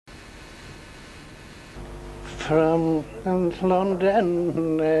From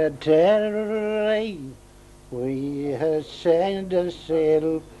London Derry we have set a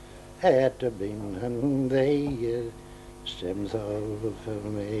sail at the bin and the 7th of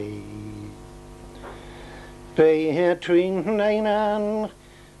May. Between 9 and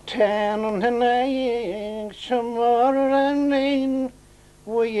 10 and 9, tomorrow and 9,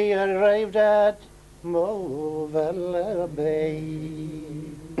 we arrived at Moville Bay.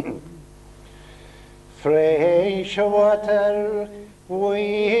 Fresh water,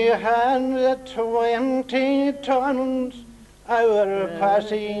 we had 20 tons, our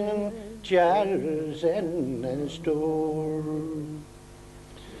passing jars in store.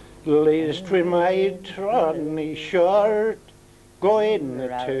 Least we might run short, going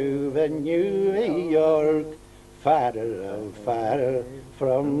to the New York, far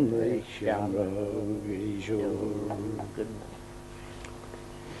from the shamrock shore.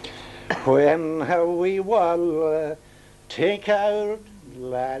 When we will take out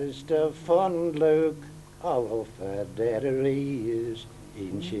last fond look of Derry's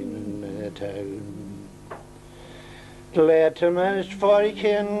ancient town. Let us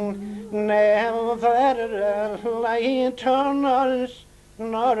fortune never light on us,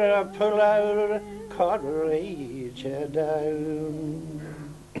 nor pull our courage down.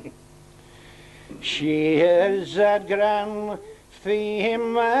 She is that grand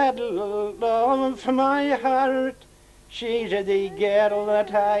female of my heart, she's the girl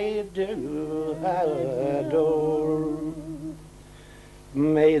that I do adore.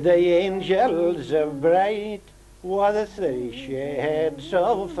 May the angels of bright with the shades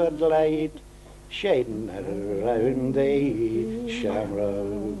of light shading around the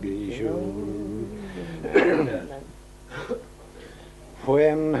shamrock shore.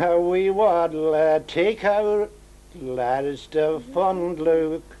 When we would take our last fond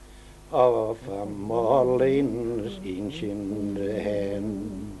look of Molly's ancient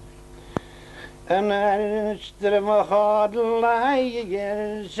hand, and as the hard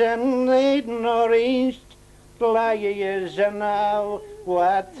liars and the northeast liars and now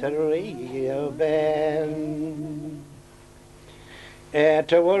what real band.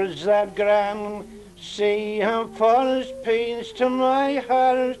 It was that grand sea of false peace to my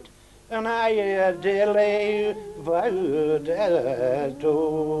heart, and I daily vowed adore.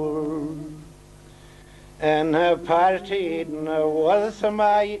 And I parted with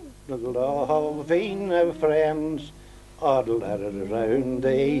my loving friends all around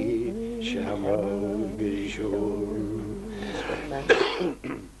the shamrock shore.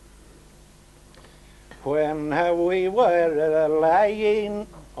 When we were lying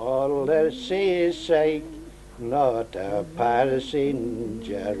all the seaside, not a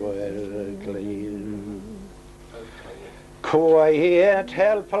passenger were clear. Quiet,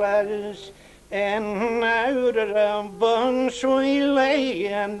 helpless, and out of the bones we lay,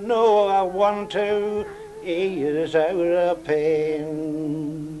 and no one to ease our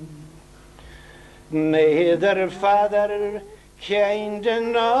pain. Neither father kind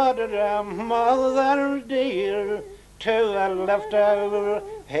nor mother dear to lift our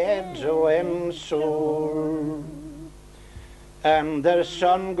heads when sore, and the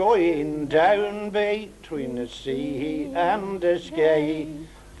sun going down between the sea and the sky,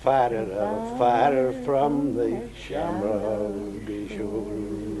 far from the shamrock shore.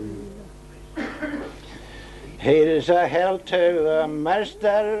 Here's a health to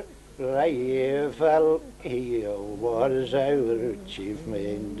Master Rifle, he was our chief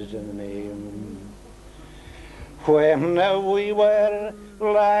mate's name. When we were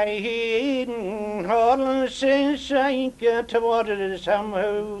lying all sank towards him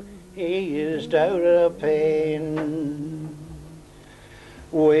who eased our pain,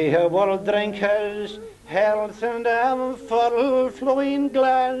 we will drink his health and a full flowing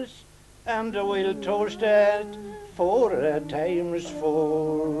glass, and we'll toast it 4 times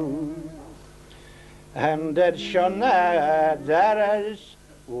 4. And it shall not us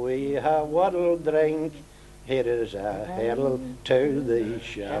we will drink. Here is a hail to the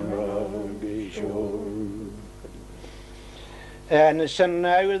shamrock shore. And so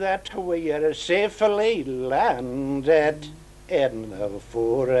now that we are safely landed in the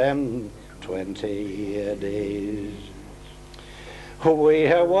 24 days, we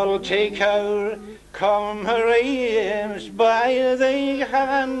will take our comrades by the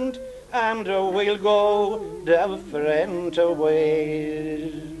hand, and we'll go different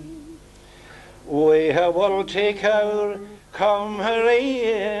ways. We will take our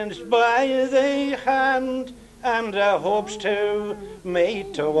comrades by the hand, and hopes to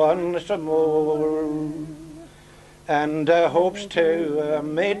meet once more, and hopes to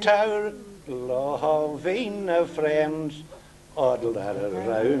meet our loving friends, huddled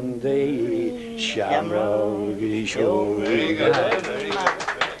around the shamrock show.